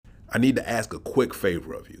I need to ask a quick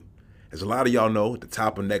favor of you. As a lot of y'all know, at the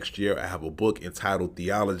top of next year, I have a book entitled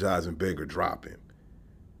Theologizing Bigger dropping.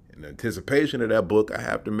 In anticipation of that book, I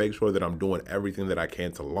have to make sure that I'm doing everything that I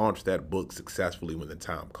can to launch that book successfully when the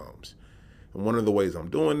time comes. And one of the ways I'm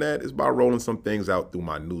doing that is by rolling some things out through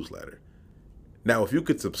my newsletter. Now, if you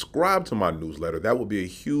could subscribe to my newsletter, that would be a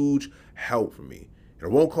huge help for me. And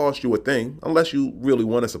it won't cost you a thing unless you really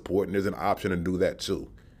want to support, and there's an option to do that too.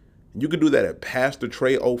 And you can do that at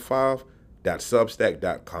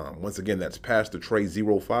pastortrey05.substack.com. Once again, that's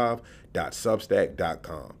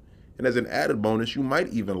pastortrey05.substack.com. And as an added bonus, you might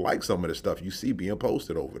even like some of the stuff you see being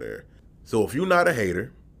posted over there. So if you're not a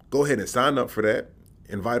hater, go ahead and sign up for that.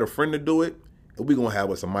 Invite a friend to do it, and we're going to have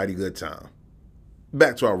us a mighty good time.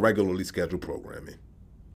 Back to our regularly scheduled programming.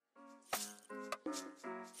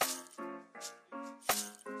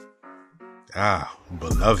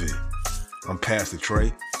 Beloved, I'm Pastor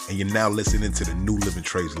Trey, and you're now listening to the New Living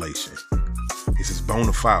Translation. This is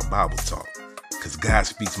Bonafide Bible Talk, because God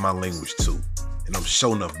speaks my language too, and I'm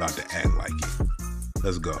sure enough about to act like it.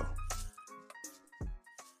 Let's go.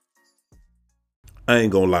 I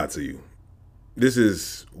ain't gonna lie to you. This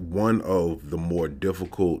is one of the more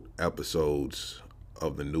difficult episodes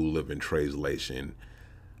of the New Living Translation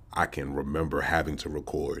I can remember having to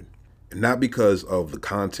record. And not because of the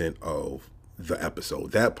content of the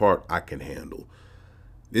episode. That part I can handle.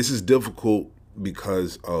 This is difficult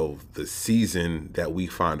because of the season that we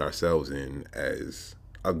find ourselves in as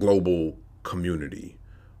a global community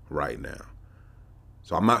right now.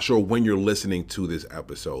 So I'm not sure when you're listening to this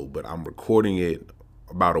episode, but I'm recording it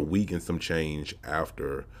about a week and some change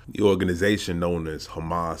after the organization known as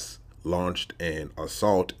Hamas launched an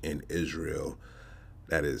assault in Israel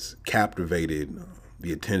that has captivated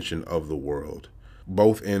the attention of the world,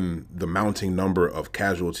 both in the mounting number of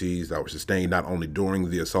casualties that were sustained not only during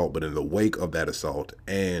the assault, but in the wake of that assault,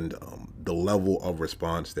 and the level of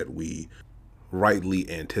response that we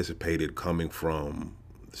rightly anticipated coming from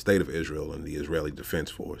the state of Israel and the Israeli Defense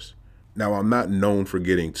Force. Now, I'm not known for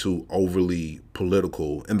getting too overly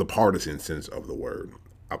political in the partisan sense of the word.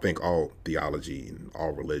 I think all theology and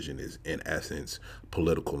all religion is, in essence,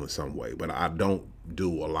 political in some way. But I don't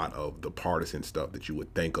do a lot of the partisan stuff that you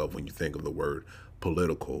would think of when you think of the word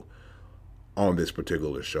political on this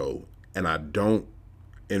particular show. And I don't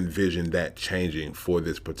envision that changing for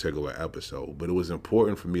this particular episode. But it was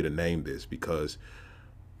important for me to name this because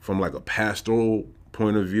from like a pastoral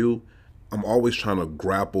point of view, I'm always trying to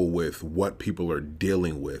grapple with what people are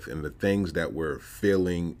dealing with and the things that we're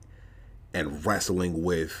feeling and wrestling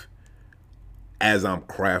with as I'm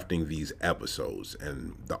crafting these episodes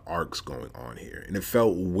and the arcs going on here. And it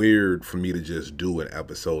felt weird for me to just do an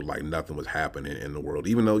episode like nothing was happening in the world,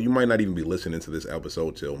 even though you might not even be listening to this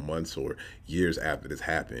episode till months or years after this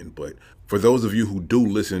happened. But for those of you who do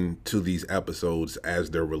listen to these episodes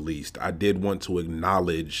as they're released, I did want to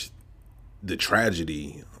acknowledge the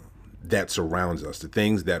tragedy that surrounds us, the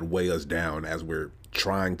things that weigh us down as we're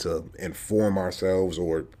trying to inform ourselves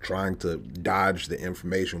or trying to dodge the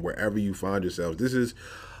information wherever you find yourselves. This is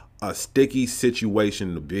a sticky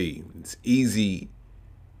situation to be. It's easy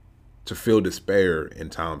to feel despair in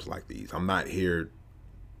times like these. I'm not here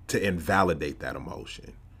to invalidate that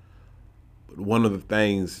emotion. But one of the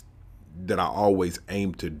things that I always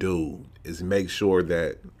aim to do is make sure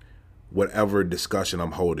that whatever discussion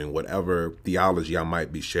I'm holding, whatever theology I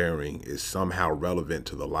might be sharing is somehow relevant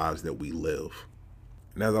to the lives that we live.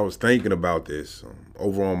 And as I was thinking about this,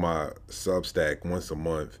 over on my Substack, once a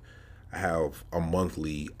month, I have a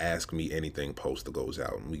monthly Ask Me Anything post that goes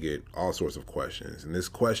out. And we get all sorts of questions. And this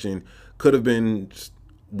question could have been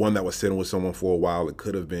one that was sitting with someone for a while. It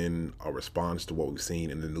could have been a response to what we've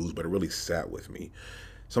seen in the news, but it really sat with me.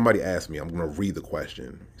 Somebody asked me, I'm going to read the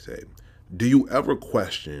question. He said, "Do you ever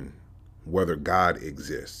question whether God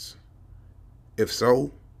exists? If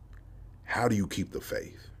so, how do you keep the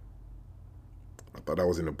faith?" I thought that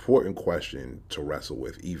was an important question to wrestle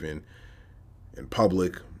with, even in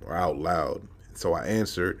public or out loud. So I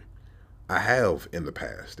answered, I have in the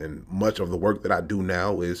past, and much of the work that I do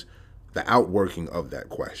now is the outworking of that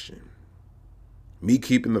question. Me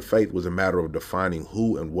keeping the faith was a matter of defining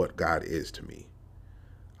who and what God is to me.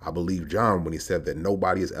 I believe John when he said that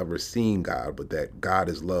nobody has ever seen God, but that God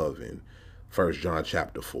is love in 1 John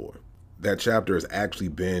chapter 4. That chapter has actually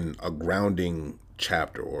been a grounding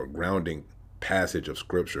chapter or a grounding passage of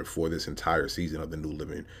scripture for this entire season of the New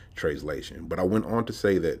Living Translation. But I went on to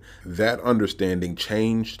say that that understanding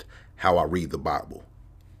changed how I read the Bible.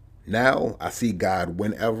 Now I see God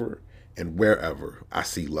whenever and wherever I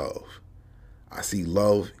see love. I see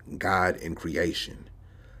love in God in creation.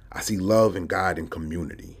 I see love in God in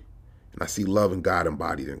community. and I see love in God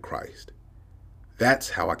embodied in Christ. That's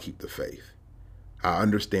how I keep the faith. I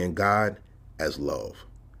understand God as love,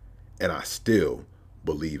 and I still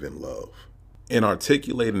believe in love. In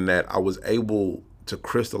articulating that, I was able to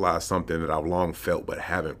crystallize something that I've long felt but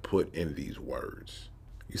haven't put in these words.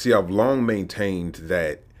 You see, I've long maintained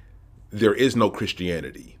that there is no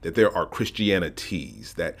Christianity, that there are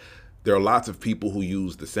Christianities, that there are lots of people who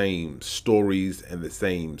use the same stories and the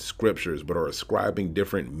same scriptures, but are ascribing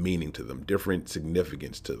different meaning to them, different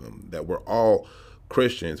significance to them, that we're all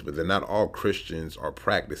Christians, but that not all Christians are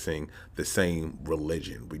practicing the same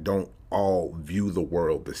religion. We don't all view the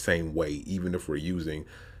world the same way, even if we're using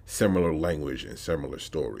similar language and similar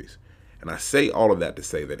stories. And I say all of that to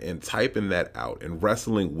say that in typing that out and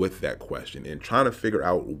wrestling with that question and trying to figure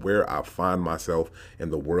out where I find myself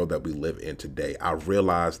in the world that we live in today, I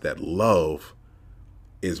realized that love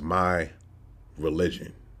is my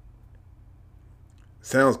religion.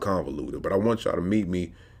 Sounds convoluted, but I want y'all to meet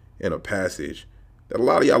me in a passage that a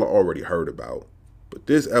lot of y'all have already heard about. But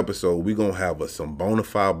this episode, we're going to have some bona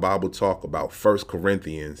fide Bible talk about 1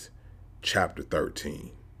 Corinthians chapter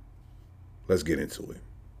 13. Let's get into it.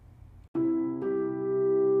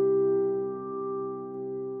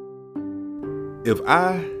 If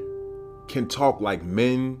I can talk like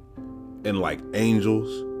men and like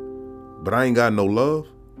angels, but I ain't got no love,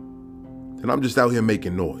 then I'm just out here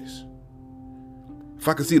making noise. If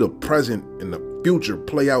I can see the present and the future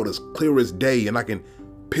play out as clear as day, and I can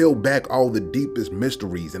peel back all the deepest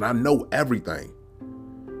mysteries, and I know everything.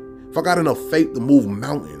 If I got enough faith to move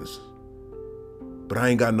mountains, but I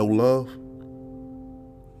ain't got no love,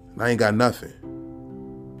 I ain't got nothing.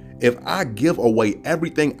 If I give away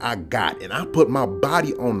everything I got and I put my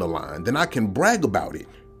body on the line, then I can brag about it.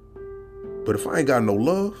 But if I ain't got no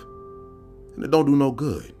love, then it don't do no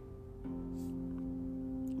good.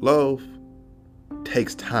 Love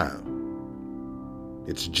takes time.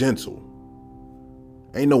 It's gentle.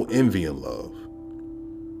 Ain't no envy in love.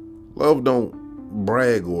 Love don't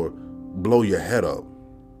brag or blow your head up.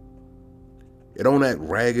 It don't act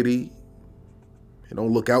raggedy. It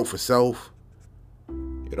don't look out for self.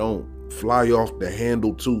 It don't fly off the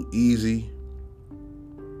handle too easy.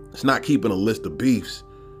 It's not keeping a list of beefs.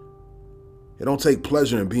 It don't take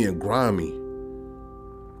pleasure in being grimy,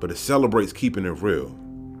 but it celebrates keeping it real.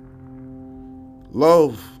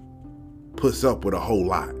 Love puts up with a whole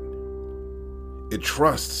lot. It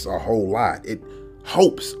trusts a whole lot. It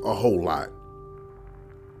hopes a whole lot.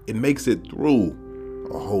 It makes it through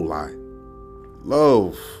a whole lot.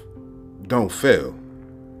 Love don't fail.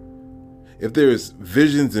 If there's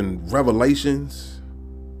visions and revelations,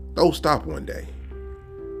 they'll stop one day.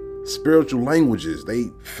 Spiritual languages, they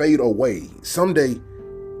fade away. Someday,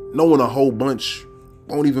 knowing a whole bunch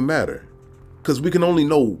won't even matter, because we can only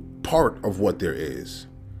know part of what there is.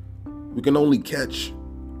 We can only catch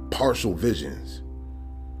partial visions.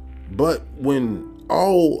 But when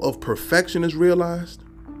all of perfection is realized,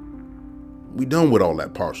 we done with all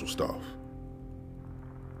that partial stuff.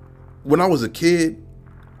 When I was a kid,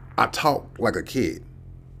 I talked like a kid.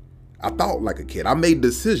 I thought like a kid. I made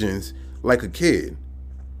decisions like a kid.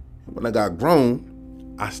 When I got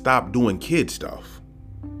grown, I stopped doing kid stuff.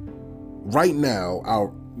 Right now,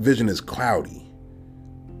 our vision is cloudy.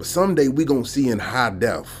 But someday we gonna see in high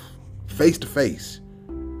def, face to face.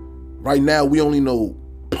 Right now, we only know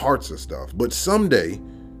parts of stuff. But someday,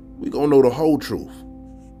 we gonna know the whole truth.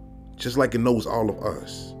 Just like it knows all of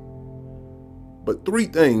us. But three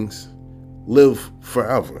things live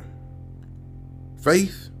forever: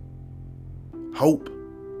 faith, hope,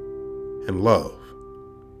 and love.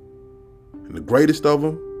 And the greatest of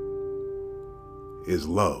them is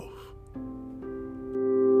love.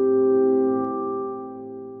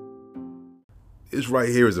 This right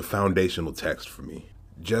here is a foundational text for me.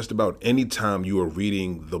 Just about any time you are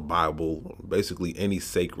reading the Bible, basically any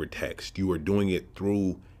sacred text, you are doing it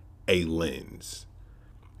through a lens.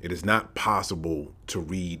 It is not possible to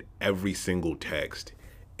read every single text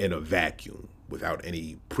in a vacuum without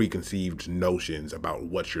any preconceived notions about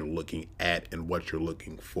what you're looking at and what you're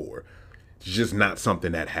looking for. It's just not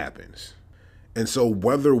something that happens. And so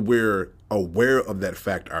whether we're aware of that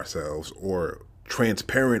fact ourselves or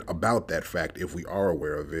transparent about that fact, if we are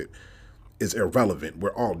aware of it, is irrelevant.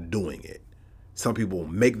 We're all doing it. Some people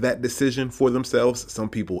make that decision for themselves. Some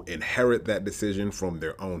people inherit that decision from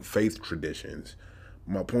their own faith traditions.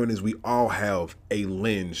 My point is, we all have a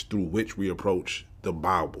lens through which we approach the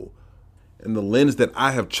Bible. And the lens that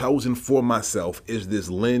I have chosen for myself is this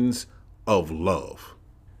lens of love.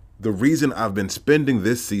 The reason I've been spending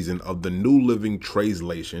this season of the New Living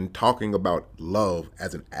Translation talking about love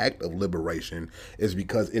as an act of liberation is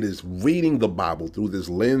because it is reading the Bible through this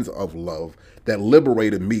lens of love that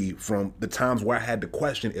liberated me from the times where I had to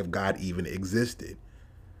question if God even existed.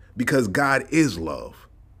 Because God is love.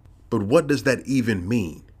 But what does that even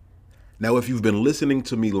mean? Now, if you've been listening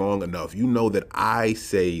to me long enough, you know that I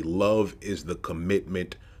say love is the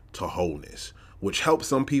commitment to wholeness, which helps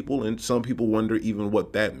some people, and some people wonder even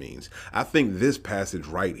what that means. I think this passage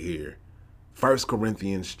right here, 1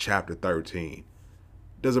 Corinthians chapter 13,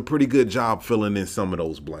 does a pretty good job filling in some of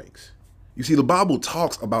those blanks. You see, the Bible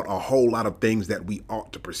talks about a whole lot of things that we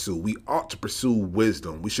ought to pursue. We ought to pursue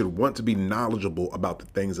wisdom. We should want to be knowledgeable about the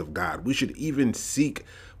things of God. We should even seek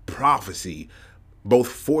prophecy, both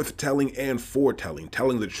forthtelling and foretelling,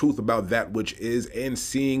 telling the truth about that which is and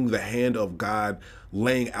seeing the hand of God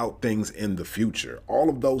laying out things in the future. All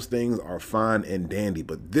of those things are fine and dandy,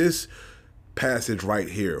 but this passage right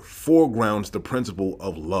here foregrounds the principle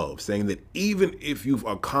of love, saying that even if you've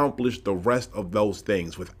accomplished the rest of those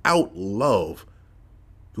things, without love,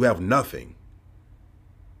 you have nothing.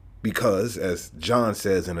 Because, as John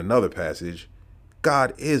says in another passage,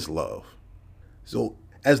 God is love. So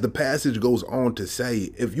as the passage goes on to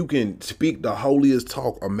say, if you can speak the holiest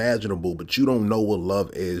talk imaginable, but you don't know what love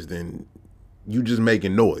is, then you just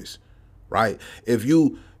making noise, right? If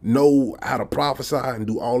you know how to prophesy and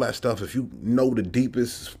do all that stuff, if you know the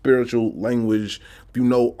deepest spiritual language, if you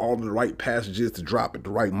know all the right passages to drop at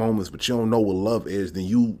the right moments, but you don't know what love is, then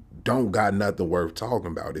you don't got nothing worth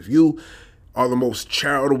talking about. If you are the most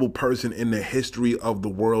charitable person in the history of the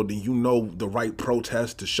world and you know the right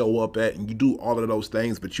protest to show up at and you do all of those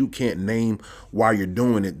things, but you can't name why you're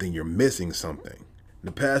doing it, then you're missing something.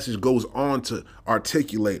 The passage goes on to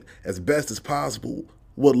articulate as best as possible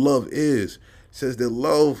what love is. It says that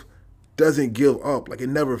love doesn't give up, like it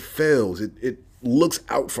never fails. It looks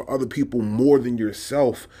out for other people more than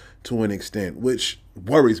yourself to an extent, which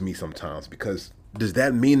worries me sometimes, because does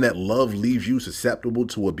that mean that love leaves you susceptible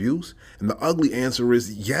to abuse? And the ugly answer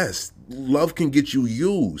is yes. Love can get you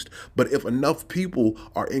used, but if enough people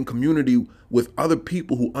are in community with other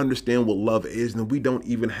people who understand what love is, then we don't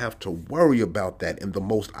even have to worry about that in the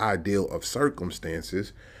most ideal of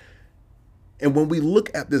circumstances. And when we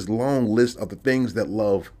look at this long list of the things that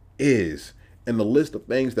love is and the list of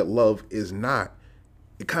things that love is not,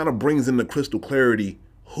 it kind of brings into crystal clarity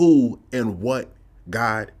who and what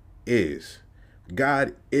God is.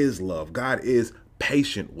 God is love. God is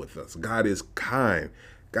patient with us. God is kind.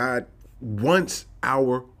 God wants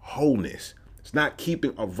our wholeness. It's not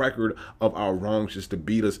keeping a record of our wrongs just to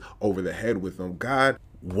beat us over the head with them. God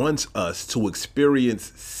wants us to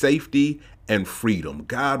experience safety and freedom.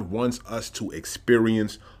 God wants us to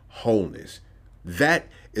experience wholeness. That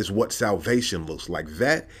is what salvation looks like.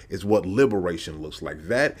 That is what liberation looks like.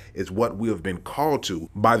 That is what we have been called to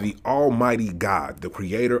by the Almighty God, the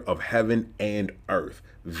creator of heaven and earth.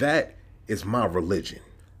 That is my religion.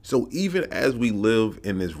 So even as we live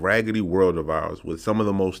in this raggedy world of ours with some of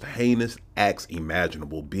the most heinous acts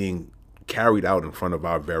imaginable being carried out in front of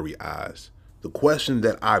our very eyes, the question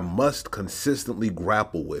that I must consistently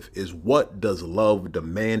grapple with is, what does love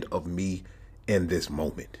demand of me in this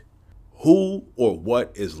moment? Who or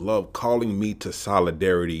what is love calling me to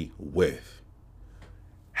solidarity with?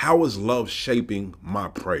 How is love shaping my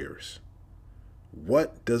prayers?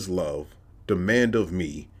 What does love demand of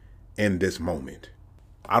me in this moment?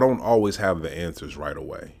 I don't always have the answers right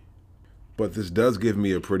away, but this does give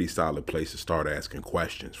me a pretty solid place to start asking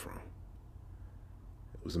questions from.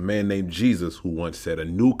 It was a man named Jesus who once said, "A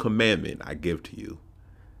new commandment I give to you,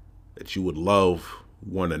 that you would love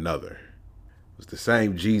one another." It was the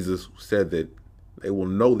same Jesus who said that they will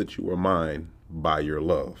know that you are mine by your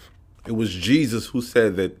love. It was Jesus who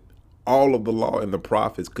said that all of the law and the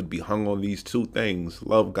prophets could be hung on these two things: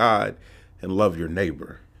 love God and love your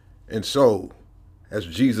neighbor. And so, as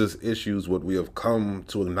Jesus issues what we have come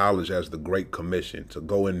to acknowledge as the Great Commission, to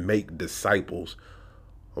go and make disciples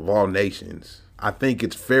of all nations, I think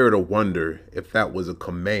it's fair to wonder if that was a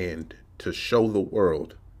command to show the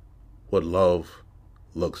world what love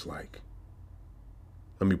looks like.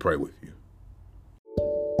 Let me pray with you.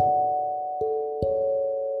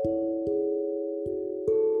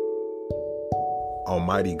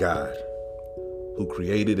 Almighty God, who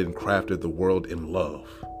created and crafted the world in love,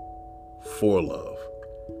 for love,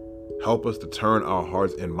 help us to turn our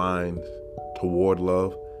hearts and minds toward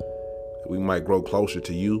love, that we might grow closer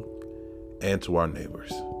to you and to our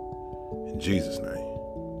neighbors. In Jesus'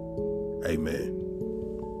 name, amen.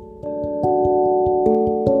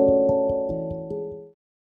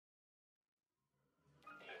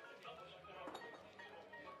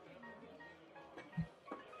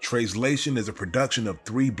 Translation is a production of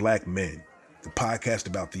Three Black Men, the podcast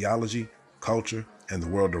about theology, culture, and the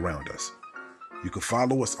world around us. You can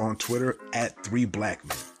follow us on Twitter at 3 Black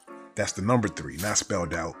Men. That's the number 3, not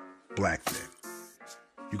spelled out, Black Men.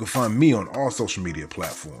 You can find me on all social media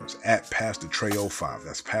platforms at Pastor Trey05.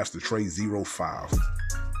 That's Pastor Trey05.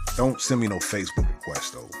 Don't send me no Facebook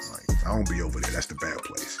request though. Like, I don't be over there. That's the bad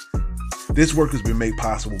place. This work has been made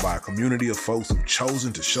possible by a community of folks who've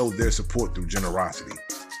chosen to show their support through generosity.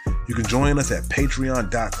 You can join us at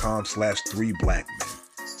patreon.com/3blackmen.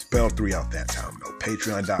 Spelled 3 out that time though.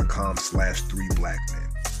 Patreon.com/3blackmen.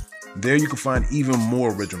 There you can find even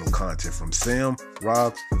more original content from Sam,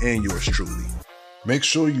 Rob, and yours truly. Make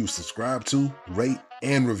sure you subscribe to, rate,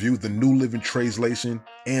 and review the New Living Translation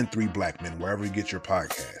and 3 Black Men wherever you get your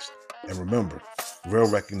podcast. And remember, real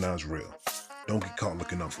recognize real. Don't get caught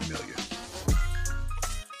looking unfamiliar.